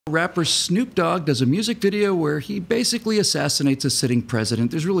Rapper Snoop Dogg does a music video where he basically assassinates a sitting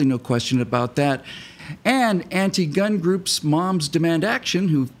president. There's really no question about that. And anti-gun groups Moms Demand Action,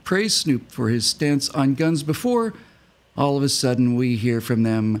 who praised Snoop for his stance on guns before, all of a sudden we hear from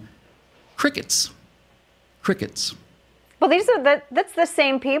them crickets. Crickets. Well, that's the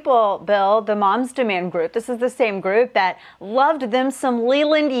same people, Bill, the Moms Demand group. This is the same group that loved them some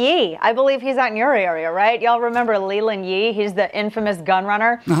Leland Yee. I believe he's out in your area, right? Y'all remember Leland Yee? He's the infamous gun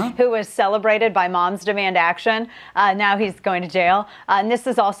runner who was celebrated by Moms Demand Action. Now he's going to jail. And this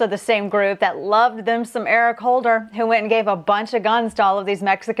is also the same group that loved them some Eric Holder, who went and gave a bunch of guns to all of these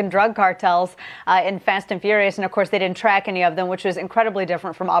Mexican drug cartels in Fast and Furious. And of course, they didn't track any of them, which was incredibly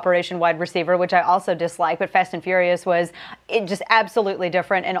different from Operation Wide Receiver, which I also dislike. But Fast and Furious was just absolutely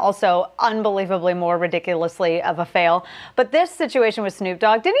different and also unbelievably more ridiculously of a fail. But this situation with Snoop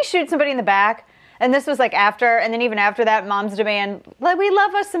Dogg, didn't he shoot somebody in the back? And this was like after, and then even after that, Moms Demand, we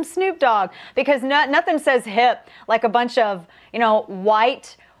love us some Snoop Dogg, because nothing says hip like a bunch of,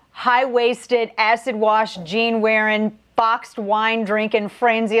 white, high-waisted, acid-wash, jean-wearing, boxed wine drinking,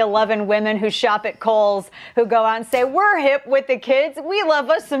 Franzia loving women who shop at Kohl's, who go out and say, we're hip with the kids. We love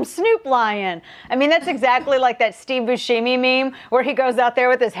us some Snoop Lion. I mean, that's exactly like that Steve Buscemi meme where he goes out there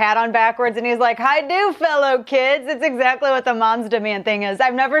with his hat on backwards and he's like, "Hi do, fellow kids." It's exactly what the Moms Demand thing is.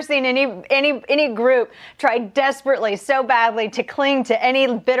 I've never seen any group try desperately so badly to cling to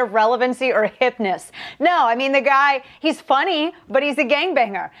any bit of relevancy or hipness. No, I mean, the guy, he's funny, but he's a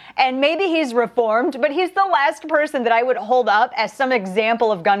gangbanger. And maybe he's reformed, but he's the last person that I would hold up as some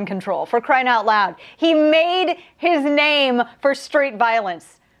example of gun control, for crying out loud. He made his name for street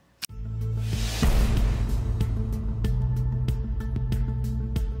violence.